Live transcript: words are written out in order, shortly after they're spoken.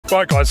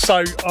Right guys,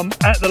 so I'm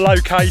at the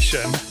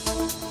location.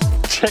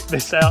 Check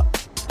this out.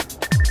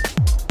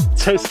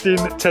 Testing,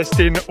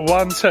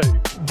 1, 2.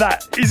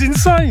 That is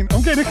insane.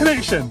 I'm getting a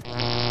connection.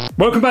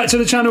 Welcome back to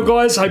the channel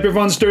guys. Hope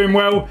everyone's doing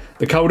well.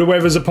 The colder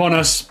weather's upon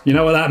us. You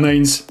know what that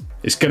means.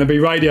 It's going to be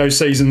radio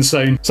season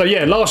soon. So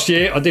yeah, last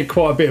year I did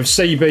quite a bit of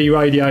CB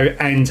radio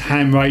and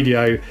ham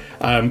radio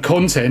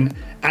content,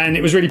 and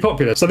it was really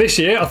popular. So this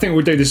year I think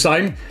we'll do the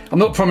same. I'm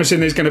not promising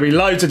there's going to be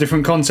loads of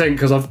different content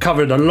because I've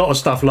covered a lot of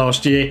stuff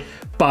last year,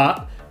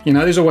 but you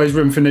know, there's always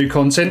room for new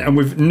content, and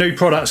with new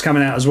products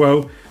coming out as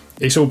well,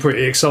 it's all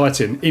pretty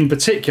exciting. In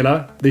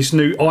particular, this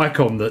new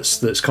icon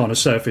that's kind of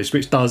surfaced,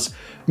 which does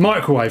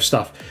microwave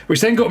stuff,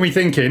 which then got me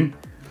thinking,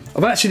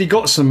 I've actually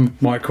got some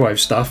microwave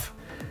stuff.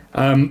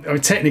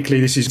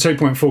 Technically this is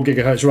 2.4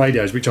 gigahertz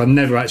radios, which I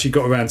never actually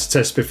got around to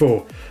test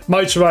before.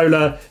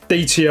 Motorola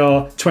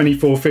DTR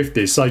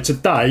 2450s. So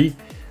today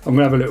I'm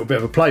gonna have a little bit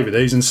of a play with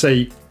these and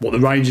see what the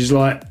range is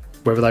like,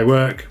 whether they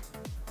work,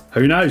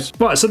 who knows.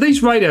 Right, so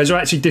these radios are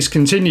actually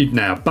discontinued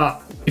now,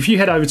 but if you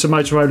head over to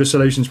Motorola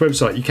Solutions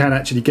website, you can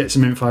actually get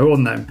some info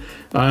on them.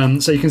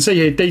 So you can see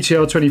here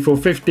DTR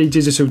 2450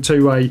 digital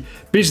two-way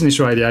business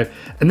radio,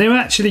 and they're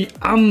actually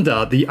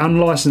under the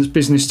unlicensed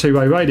business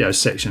two-way radio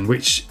section,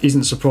 which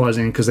isn't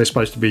surprising because they're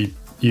supposed to be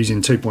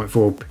using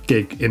 2.4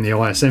 gig in the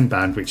ISM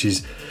band, which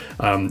is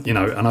you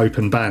know, an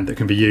open band that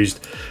can be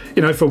used,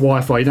 you know, for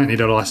Wi-Fi. You don't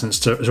need a license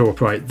to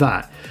operate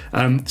that.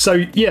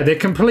 So yeah, they're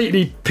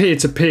completely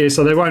peer-to-peer,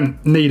 so they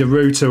won't need a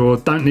router or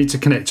don't need to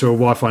connect to a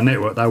Wi-Fi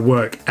network. They'll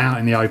work out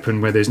in the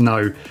open where there's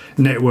no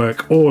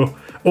network or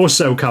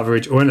cell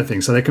coverage or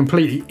anything. So they're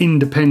completely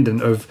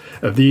independent of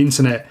the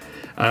internet.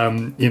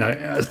 You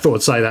know, I thought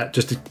I'd say that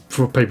just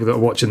for people that are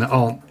watching that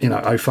aren't, you know,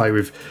 au fait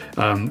with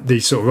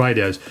these sort of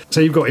radios.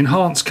 So you've got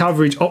enhanced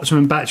coverage,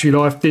 optimum battery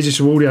life,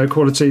 digital audio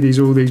quality.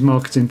 All these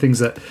marketing things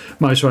that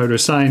Motorola are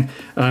saying.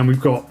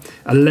 We've got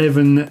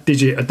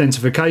 11-digit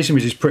identification,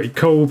 which is pretty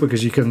cool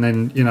because you can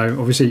then, you know,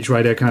 obviously each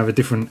radio can have a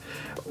different,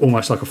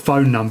 almost like a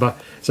phone number,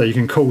 so you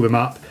can call them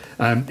up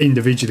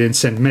individually and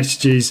send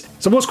messages.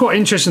 So what's quite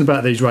interesting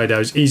about these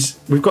radios is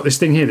we've got this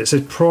thing here that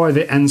says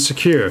private and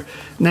secure.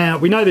 Now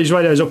we know these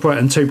radios operate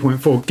on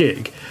 2.4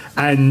 gig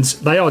and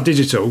they are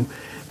digital,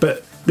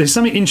 but there's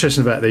something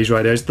interesting about these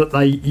radios, that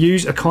they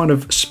use a kind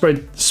of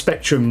spread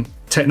spectrum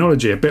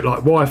technology, a bit like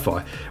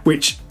Wi-Fi,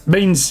 which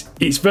means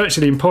it's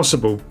virtually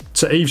impossible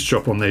to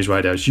eavesdrop on these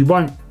radios. You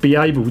won't be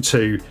able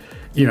to,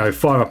 you know,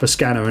 fire up a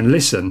scanner and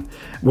listen,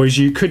 whereas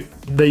you could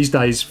these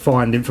days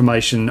find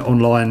information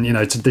online, you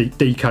know, to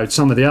decode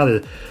some of the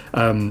other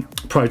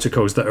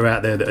protocols that are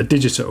out there that are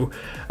digital.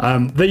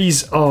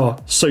 These are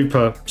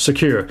super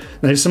secure.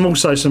 There's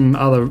also some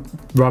other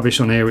rubbish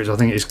on here which I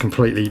think is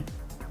completely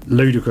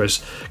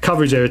ludicrous.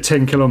 Coverage area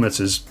 10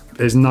 kilometers.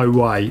 There's no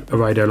way a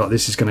radio like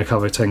this is going to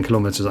cover 10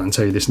 kilometers, I can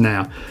tell you this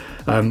now.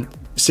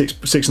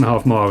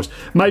 6.5 miles.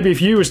 Maybe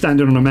if you were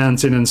standing on a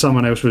mountain and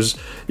someone else was,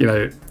 you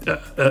know,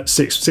 at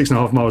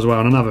 6.5 miles away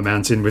on another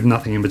mountain with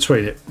nothing in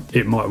between,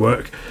 it might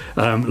work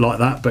like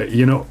that, but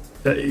you're not.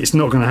 It's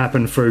not going to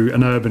happen through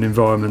an urban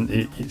environment.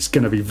 It's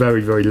going to be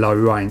very, very low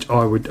range,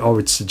 I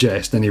would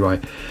suggest anyway.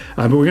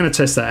 But we're going to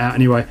test that out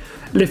anyway.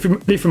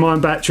 Lithium-ion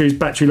batteries,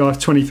 battery life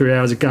 23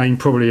 hours, again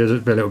probably a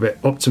little bit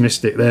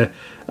optimistic there.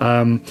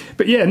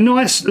 But yeah,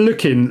 nice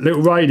looking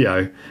little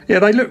radio. Yeah,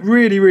 they look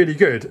really, really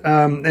good.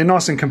 They're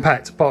nice and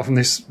compact, apart from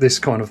this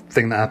kind of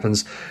thing that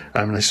happens.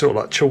 They sort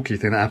of like chalky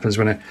thing that happens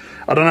when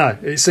I don't know,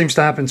 it seems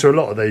to happen to a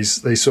lot of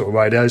these sort of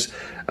radios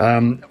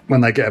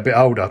when they get a bit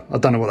older. I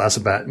don't know what that's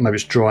about. Maybe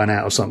it's drying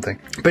out or something.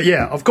 But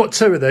yeah, I've got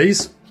 2 of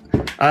these.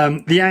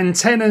 The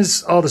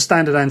antennas are the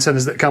standard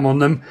antennas that come on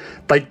them.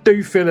 They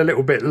do feel a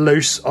little bit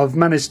loose. I've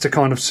managed to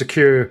kind of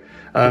secure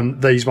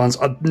these ones.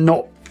 I'm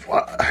not,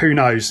 who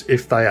knows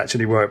if they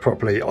actually work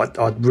properly.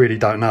 I really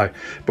don't know,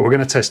 but we're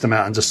going to test them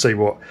out and just see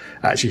what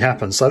actually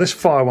happens. So let's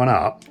fire one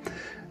up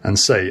and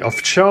see.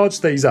 I've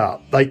charged these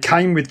up. They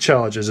came with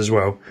chargers as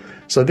well,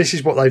 so this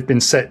is what they've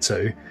been set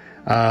to.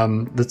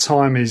 The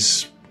time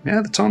is,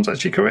 yeah, the time's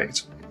actually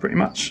correct, pretty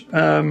much.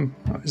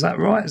 Is that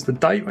right? Is the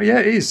date? Yeah,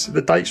 it is.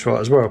 The date's right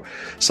as well.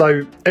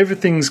 So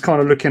everything's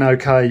kind of looking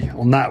okay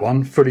on that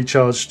one. Fully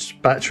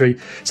charged battery.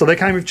 So they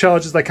came with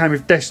chargers. They came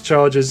with desk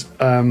chargers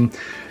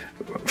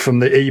from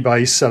the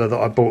eBay seller that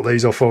I bought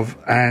these off of.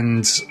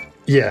 And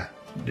yeah,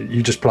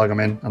 you just plug them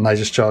in and they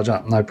just charge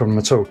up. No problem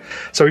at all.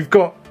 So we've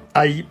got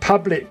a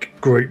public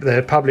group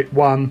there, public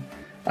 1,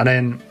 and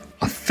then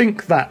I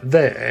think that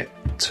there,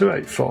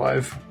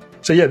 285.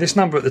 So yeah, this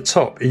number at the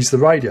top is the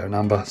radio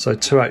number, so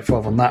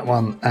 285 on that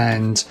one,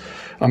 and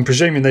I'm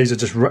presuming these are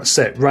just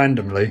set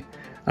randomly,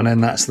 and then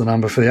that's the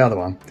number for the other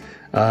one.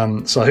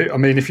 So I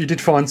mean, if you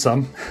did find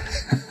some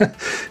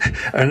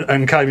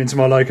and came into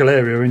my local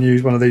area and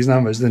used one of these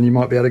numbers, then you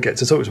might be able to get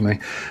to talk to me.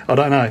 I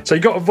don't know. So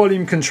you've got a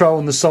volume control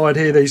on the side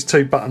here, these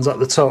 2 buttons up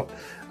the top.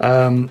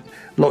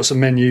 Lots of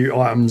menu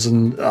items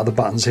and other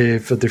buttons here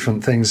for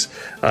different things.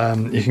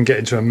 You can get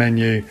into a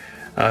menu.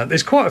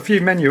 There's quite a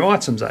few menu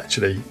items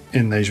actually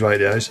in these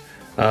radios.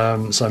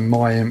 So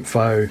my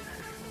info, you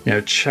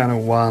know,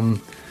 channel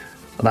 1.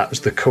 And that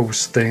was the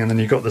course thing. And then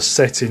you've got the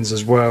settings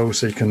as well,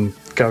 so you can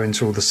go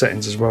into all the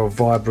settings as well.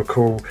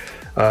 Vibracal,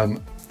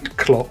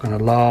 clock and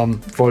alarm,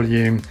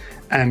 volume,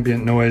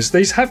 ambient noise.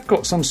 These have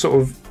got some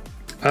sort of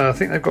I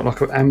think they've got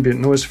like an ambient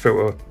noise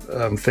filter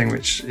thing,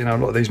 which, you know, a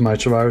lot of these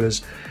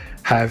Motorola's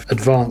have.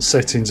 Advanced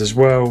settings as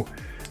well.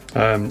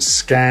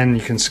 Scan,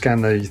 you can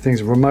scan the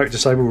things. Remote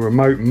disable,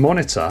 remote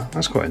monitor.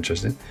 That's quite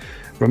interesting.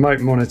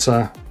 Remote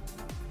monitor,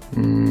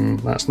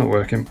 that's not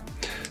working.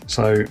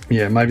 So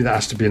yeah, maybe that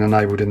has to be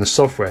enabled in the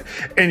software.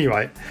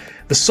 Anyway,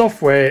 the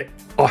software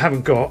I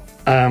haven't got,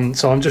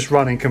 so I'm just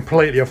running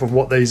completely off of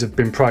what these have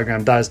been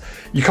programmed as.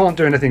 You can't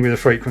do anything with the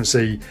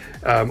frequency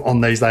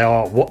on these. They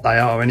are what they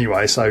are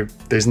anyway, so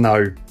there's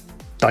no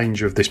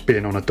danger of this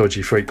being on a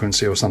dodgy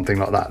frequency or something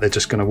like that. They're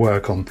just going to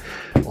work on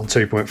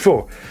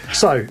 2.4.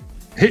 So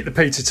hit the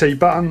P2T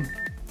button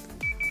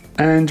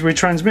and we're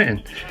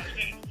transmitting.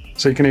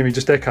 So you can hear me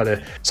just echo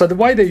there. So the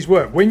way these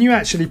work, when you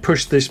actually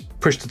push the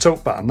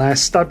talk button, they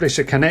establish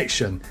a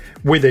connection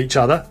with each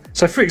other.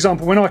 So for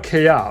example, when I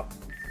key up,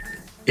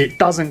 it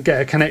doesn't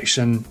get a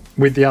connection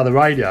with the other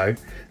radio.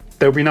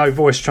 There'll be no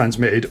voice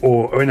transmitted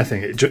or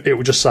anything. It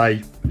will just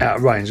say out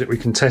of range. We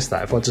can test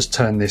that if I just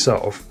turn this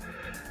off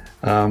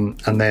and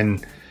then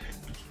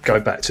go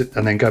back to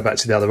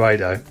the other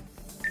radio.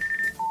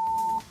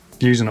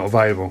 User not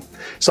available.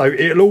 So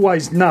it'll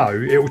always know.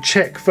 It will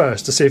check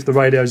first to see if the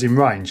radio's in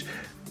range.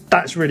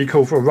 That's really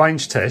cool for a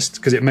range test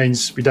because it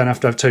means we don't have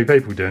to have two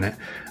people doing it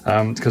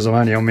because I'm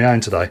only on my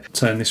own today.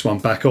 Turn this one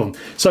back on.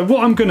 So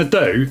what I'm going to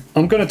do,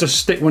 I'm going to just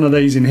stick one of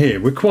these in here.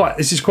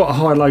 This is quite a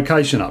high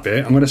location up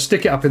here. I'm going to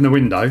stick it up in the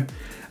window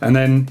and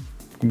then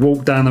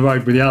walk down the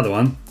road with the other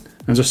one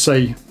and just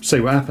see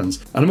what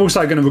happens. And I'm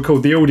also going to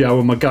record the audio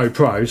on my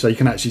GoPro so you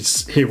can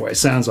actually hear what it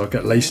sounds like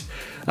at least.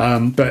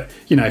 But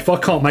you know, if I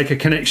can't make a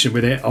connection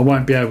with it, I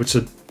won't be able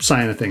to say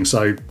anything.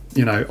 So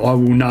you know, I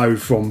will know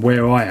from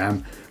where I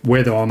am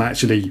whether I'm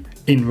actually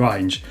in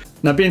range.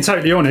 Now, being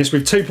totally honest,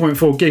 with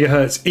 2.4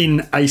 gigahertz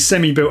in a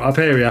semi-built up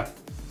area,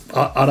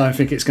 I don't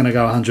think it's going to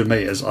go 100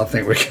 meters. I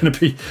think we're going to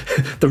be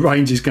the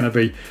range is going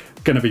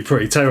to be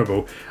pretty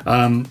terrible,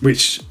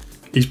 which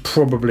is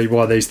probably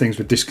why these things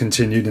were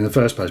discontinued in the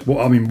first place.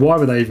 Well, I mean, why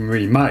were they even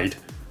really made?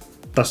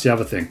 That's the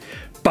other thing.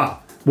 But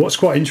what's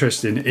quite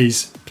interesting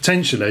is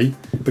potentially,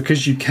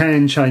 because you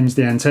can change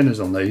the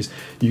antennas on these,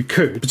 you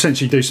could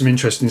potentially do some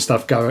interesting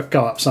stuff, go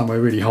up somewhere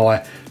really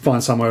high,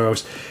 find somewhere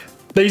else.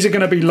 These are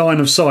going to be line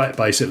of sight,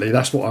 basically.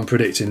 That's what I'm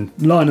predicting.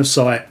 Line of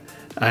sight,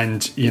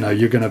 and you know,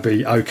 you're going to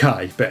be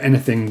okay. But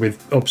anything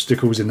with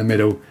obstacles in the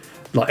middle,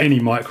 like any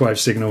microwave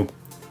signal,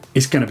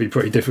 it's going to be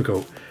pretty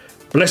difficult.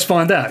 But let's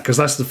find out, because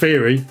that's the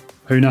theory.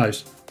 Who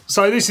knows?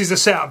 So this is the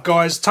setup,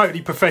 guys.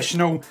 Totally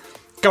professional.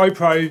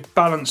 GoPro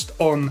balanced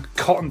on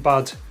cotton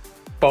bud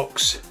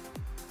box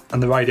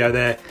and the radio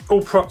there,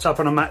 all propped up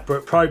on a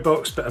MacBook Pro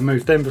box, but I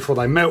moved them before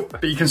they melt.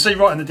 But you can see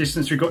right in the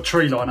distance we've got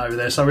tree line over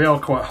there, so we are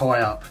quite high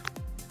up.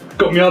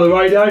 Got my other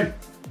radio.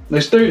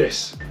 Let's do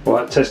this.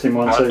 Right, testing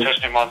 1 2.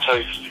 Testing 1 2.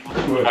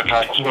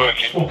 Okay, it's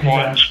working.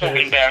 Right,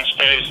 walking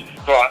downstairs.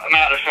 Right, I'm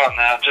out the front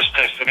now, just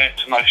testing it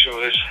to make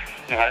sure it's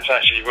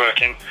actually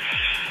working.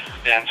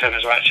 The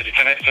antennas are actually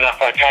connected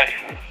up okay.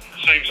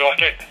 Seems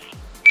like it.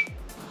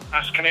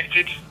 That's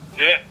connected,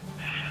 yeah.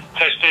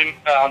 Testing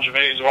about 100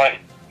 metres away.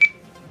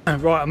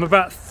 Right, I'm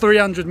about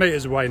 300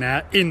 metres away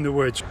now, in the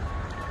woods.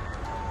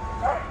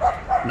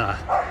 Nah,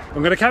 I'm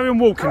going to carry on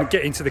walking and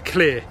get into the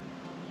clear.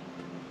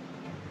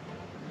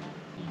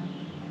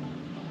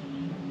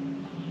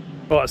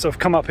 Right, so I've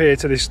come up here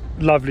to this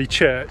lovely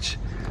church,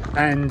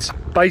 and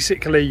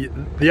basically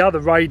the other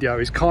radio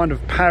is kind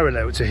of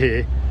parallel to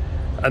here,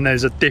 and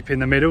there's a dip in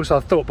the middle, so I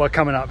thought by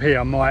coming up here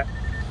I might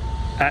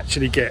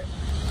actually get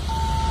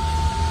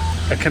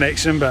a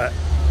connection, but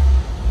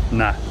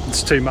nah,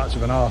 it's too much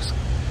of an ask.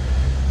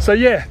 So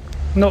yeah,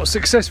 not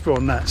successful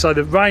on that. So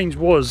the range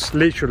was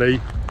literally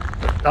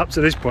up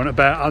to this point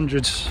about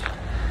 100,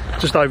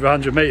 just over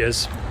 100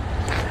 meters,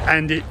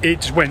 and it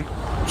just went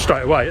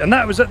straight away. And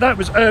that was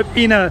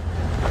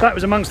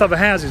amongst other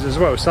houses as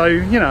well. So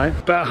you know,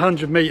 about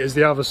 100 meters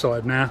the other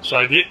side now.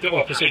 So the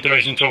opposite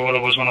direction to what I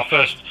was when I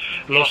first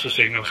lost the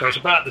signal. So it's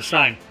about the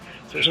same.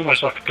 So it's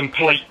almost like a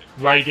complete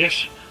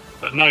radius,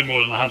 but no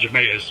more than 100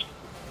 meters.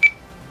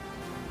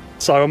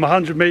 So I'm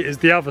 100 meters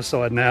the other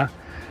side now,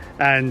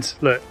 and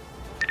look,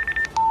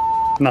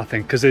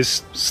 nothing, because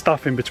there's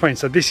stuff in between.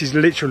 So this is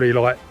literally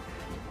like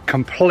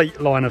complete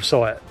line of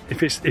sight.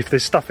 If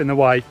there's stuff in the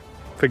way,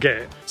 forget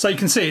it. So you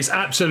can see it's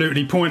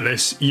absolutely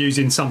pointless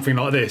using something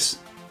like this.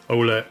 Oh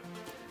look,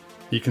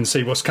 you can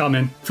see what's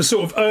coming. For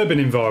sort of urban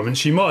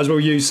environments, you might as well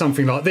use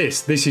something like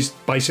this. This is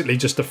basically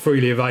just a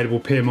freely available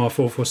PMR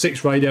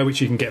 446 radio, which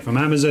you can get from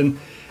Amazon,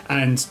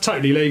 and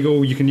totally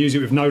legal. You can use it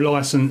with no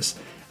license,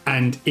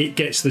 and it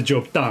gets the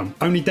job done.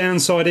 Only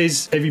downside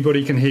is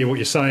everybody can hear what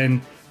you're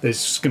saying.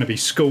 There's going to be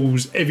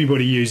schools,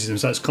 everybody uses them,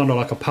 so it's kind of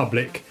like a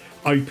public,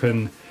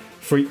 open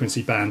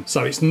frequency band,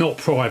 so it's not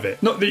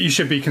private. Not that you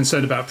should be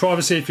concerned about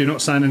privacy if you're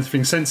not saying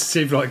anything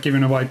sensitive like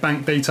giving away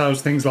bank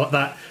details, things like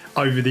that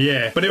over the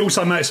air, but it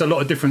also makes a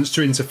lot of difference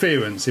to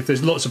interference. If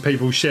there's lots of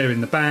people sharing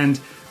the band,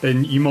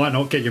 then you might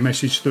not get your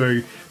message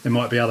through. There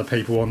might be other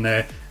people on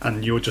there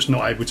and you're just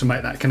not able to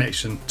make that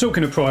connection.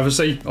 Talking of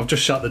privacy, I've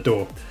just shut the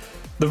door.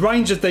 The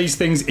range of these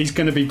things is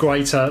going to be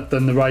greater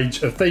than the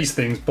range of these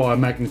things by a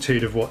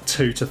magnitude of what,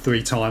 2 to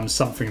 3 times,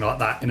 something like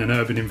that in an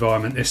urban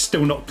environment. It's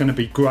still not going to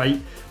be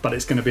great, but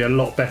it's going to be a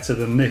lot better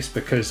than this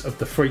because of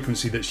the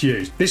frequency that's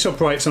used. This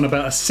operates on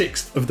about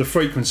 1/6 of the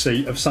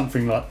frequency of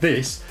something like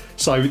this,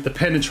 so the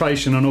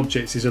penetration on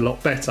objects is a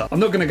lot better. I'm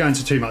not going to go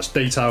into too much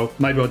detail,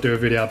 maybe I'll do a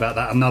video about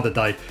that another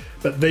day,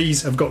 but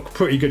these have got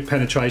pretty good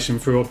penetration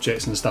through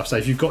objects and stuff, so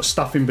if you've got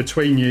stuff in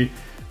between you,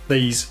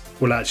 these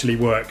will actually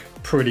work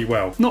pretty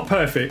well. Not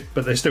perfect,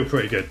 but they're still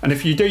pretty good. And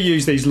if you do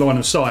use these line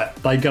of sight,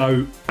 they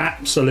go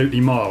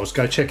absolutely miles.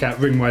 Go check out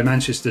Ringway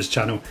Manchester's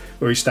channel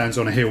where he stands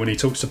on a hill and he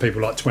talks to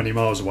people like 20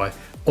 miles away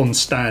on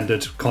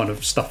standard kind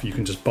of stuff you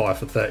can just buy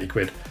for 30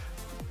 quid.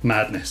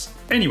 Madness.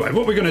 Anyway,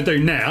 what we're going to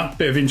do now,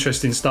 bit of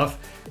interesting stuff,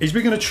 is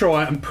we're going to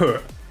try and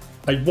put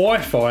a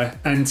Wi-Fi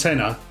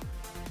antenna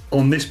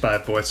on this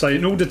bad boy. So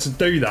in order to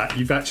do that,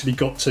 you've actually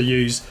got to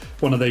use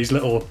one of these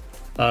little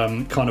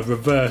kind of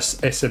reverse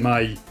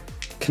SMA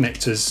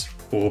connectors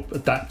or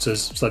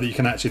adapters so that you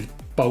can actually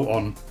bolt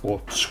on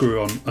or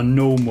screw on a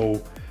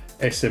normal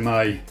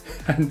SMA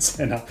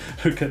antenna.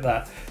 Look at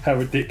that, how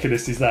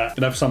ridiculous is that?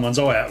 You'd have someone's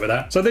eye out with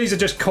that. So these are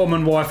just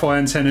common Wi-Fi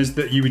antennas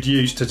that you would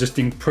use to just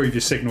improve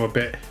your signal a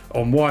bit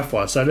on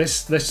Wi-Fi. So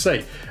let's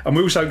see. And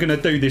we're also going to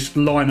do this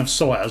line of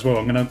sight as well.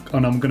 I'm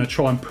going to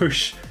try and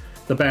push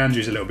the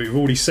boundaries a little bit. We've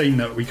already seen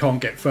that we can't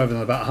get further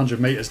than about 100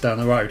 meters down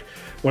the road.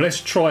 Well,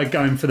 let's try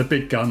going for the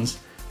big guns,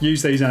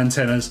 use these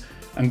antennas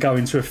and go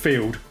into a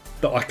field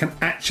that I can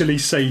actually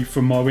see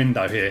from my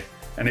window here,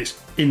 and it's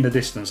in the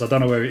distance. I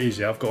don't know where it is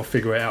yet. I've got to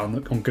figure it out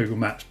on Google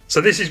Maps. So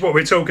this is what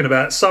we're talking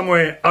about,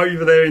 somewhere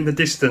over there in the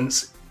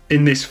distance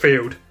in this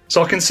field.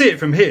 So I can see it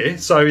from here,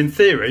 so in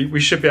theory we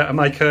should be able to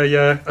make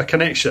a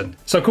connection.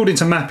 So according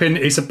to mapping,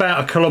 it's about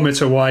 1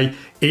 kilometre away.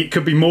 It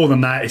could be more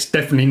than that, it's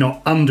definitely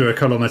not under 1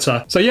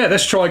 kilometre. So yeah,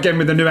 let's try again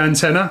with the new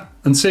antenna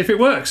and see if it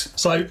works.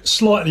 So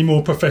slightly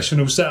more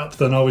professional setup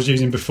than I was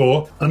using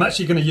before. I'm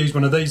actually going to use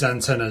one of these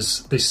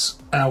antennas, this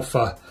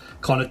alpha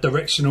kind of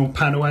directional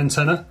panel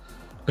antenna.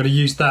 I'm going to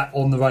use that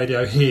on the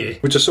radio here.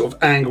 We'll just sort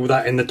of angle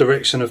that in the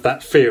direction of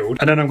that field.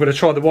 And then I'm going to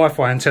try the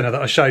Wi-Fi antenna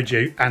that I showed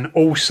you, and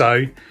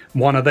also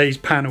one of these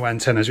panel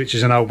antennas, which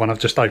is an old one. I've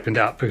just opened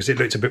it up because it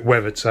looked a bit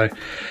weathered. So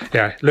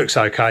yeah, it looks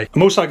okay.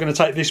 I'm also going to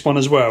take this one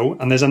as well.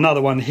 And there's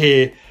another one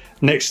here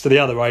next to the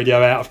other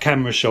radio out of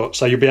camera shot.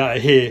 So you'll be able to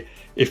hear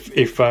if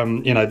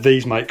you know,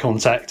 these make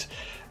contact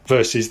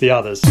versus the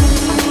others.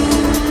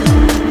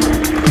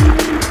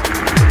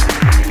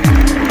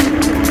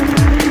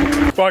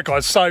 Right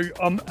guys, so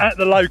I'm at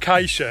the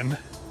location.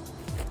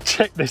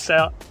 Check this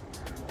out.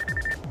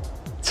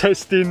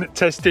 Testing,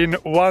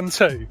 1,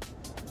 2.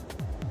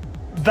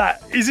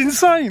 That is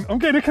insane. I'm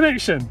getting a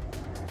connection.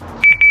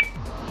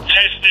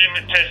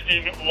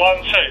 Testing, 1,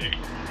 2.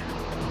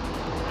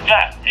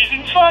 That is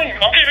insane.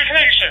 I'm getting a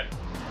connection.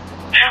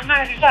 How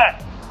mad is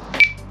that?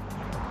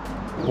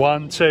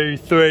 1, 2,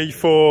 3,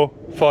 4,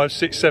 5,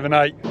 6, 7,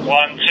 8.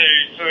 1, 2,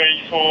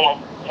 3,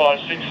 4, 5,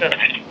 6, 7,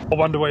 8. I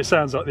wonder what it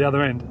sounds like at the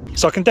other end.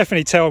 So I can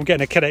definitely tell I'm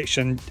getting a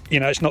connection. You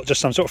know, it's not just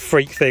some sort of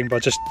freak thing by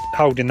just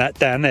holding that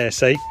down there,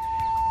 see?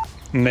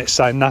 And it's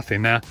saying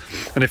nothing now.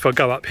 And if I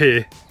go up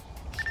here,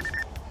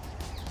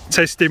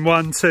 testing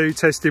 1, 2,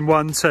 testing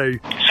 1, 2. So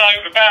about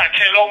a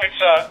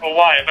kilometre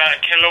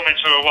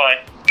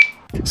away.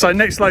 So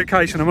next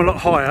location, I'm a lot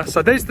higher.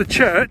 So there's the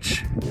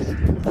church.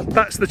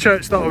 That's the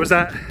church that I was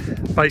at,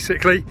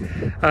 basically.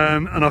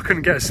 And I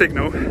couldn't get a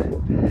signal.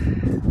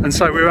 And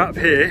so we're up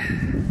here.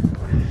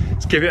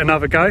 Let's give it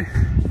another go.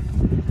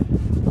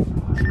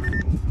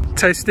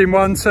 Testing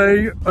 1,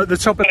 2 at the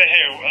top of the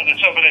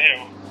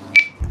hill.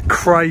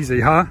 Crazy,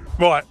 huh?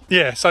 Right,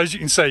 yeah, so as you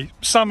can see,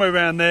 somewhere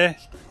around there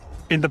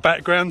in the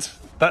background,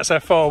 that's how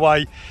far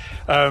away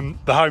the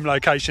home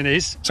location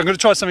is. So I'm going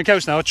to try something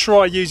else now. I'll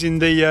try using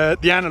the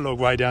analog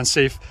radio and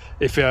see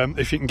if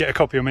you can get a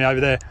copy of me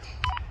over there.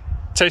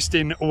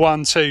 Testing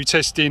 1, 2,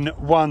 testing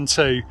 1,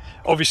 2.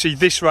 Obviously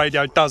this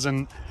radio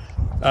doesn't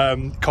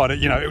kind of,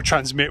 you know, it'll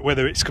transmit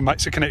whether it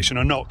makes a connection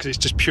or not because it's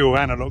just pure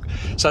analog.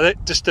 So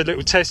that, just a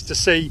little test to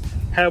see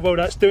how well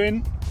that's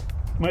doing.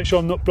 Make sure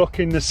I'm not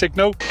blocking the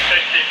signal.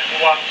 Testing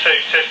 1, 2,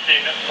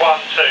 testing 1,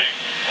 2.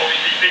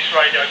 Obviously this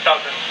radio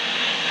doesn't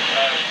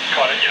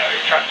kind of, you know,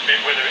 it'll transmit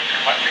whether it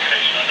makes a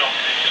connection or not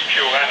because it's just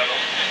pure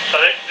analog. So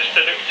that's just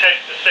a little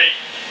test to see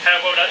how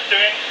well that's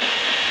doing.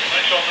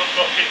 Make sure I'm not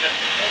blocking the...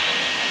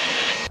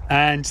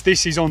 And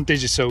this is on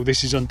digital,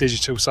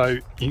 so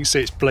you can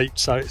see it's bleeped,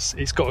 so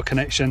it's got a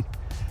connection.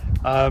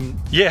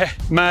 Yeah,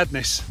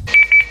 madness.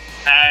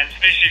 And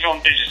this is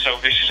on digital,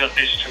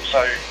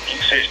 so you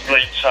can see it's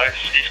bleeped, so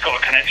it's got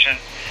a connection.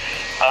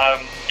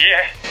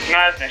 Yeah,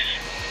 madness.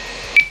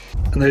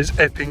 And there's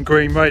Epping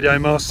green radio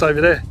masts over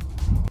there.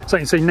 So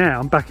you can see now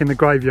I'm back in the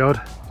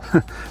graveyard,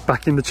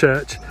 back in the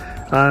church,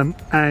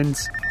 and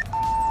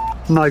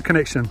no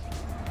connection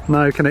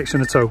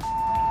at all.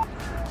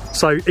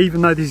 So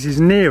even though this is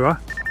nearer,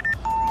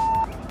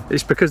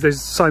 it's because there's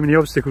so many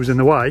obstacles in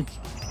the way.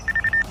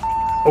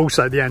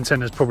 Also, the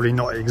antenna's probably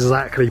not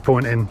exactly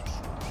pointing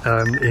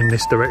in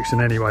this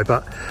direction anyway,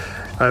 but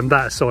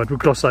that aside, we'll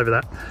gloss over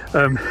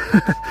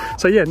that.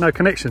 So yeah, no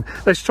connection.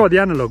 Let's try the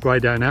analog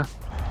radio now.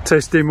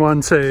 Testing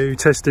 1 2,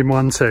 testing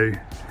 1 2,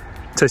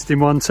 testing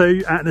 1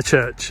 2 at the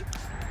church.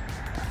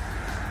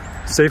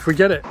 See if we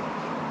get it.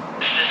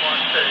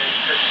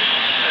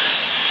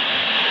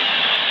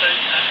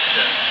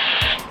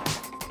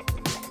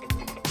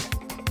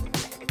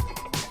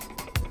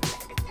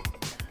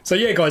 So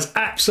yeah, guys,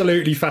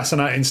 absolutely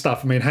fascinating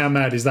stuff. I mean, how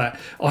mad is that?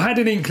 I had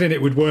an inkling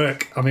it would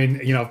work. I mean,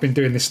 you know, I've been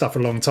doing this stuff a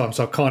long time,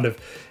 so I kind of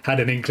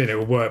had an inkling it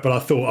would work, but I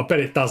thought, I bet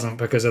it doesn't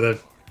because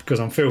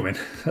I'm filming,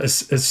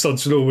 as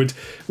Sod's Law would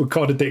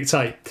kind of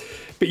dictate.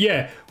 But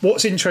yeah,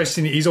 what's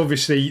interesting is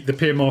obviously the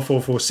PMR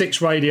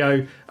 446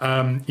 radio,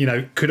 you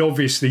know, could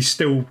obviously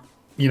still,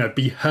 you know,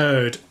 be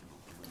heard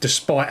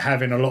despite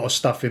having a lot of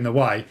stuff in the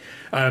way.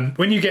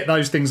 When you get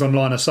those things on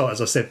line of sight, as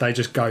I said, they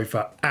just go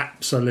for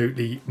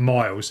absolutely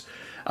miles.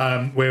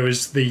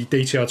 Whereas the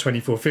DTR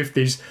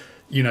 2450s,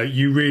 you know,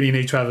 you really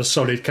need to have a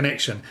solid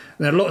connection.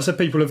 Now, lots of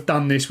people have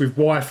done this with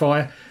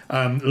Wi-Fi,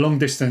 long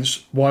distance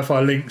Wi-Fi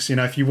links. You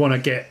know, if you want to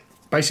get,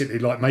 basically,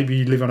 like maybe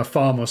you live on a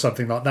farm or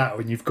something like that,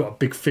 and you've got a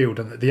big field,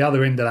 and at the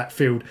other end of that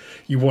field,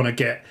 you want to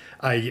get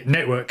a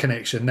network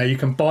connection. Now, you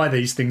can buy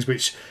these things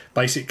which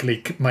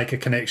basically make a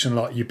connection,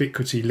 like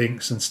Ubiquity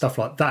links and stuff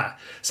like that.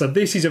 So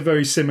this is a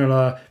very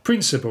similar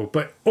principle,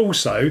 but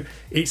also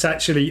it's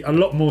actually a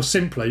lot more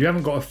simpler. You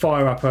haven't got to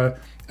fire up a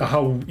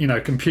whole, you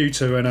know,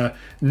 computer and a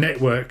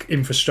network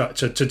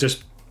infrastructure to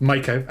just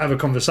have a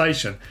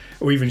conversation,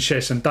 or even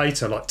share some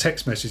data like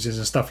text messages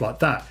and stuff like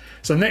that.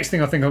 So the next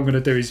thing I think I'm going to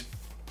do is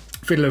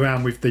fiddle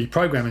around with the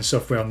programming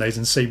software on these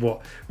and see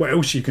what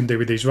else you can do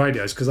with these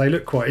radios, because they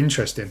look quite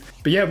interesting.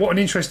 But yeah, what an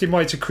interesting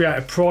way to create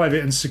a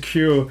private and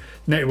secure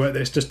network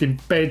that's just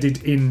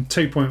embedded in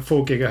 2.4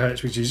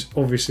 gigahertz, which is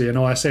obviously an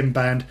ISM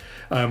band,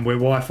 where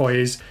Wi-Fi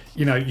is.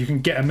 You know, you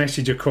can get a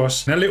message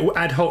across, and a little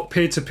ad hoc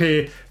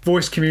peer-to-peer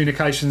voice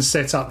communication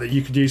setup that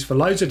you could use for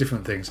loads of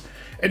different things.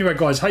 Anyway,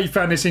 guys, hope you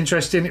found this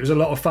interesting. It was a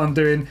lot of fun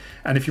doing,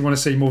 and if you want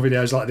to see more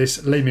videos like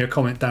this, leave me a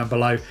comment down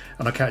below,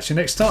 and I'll catch you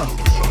next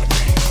time.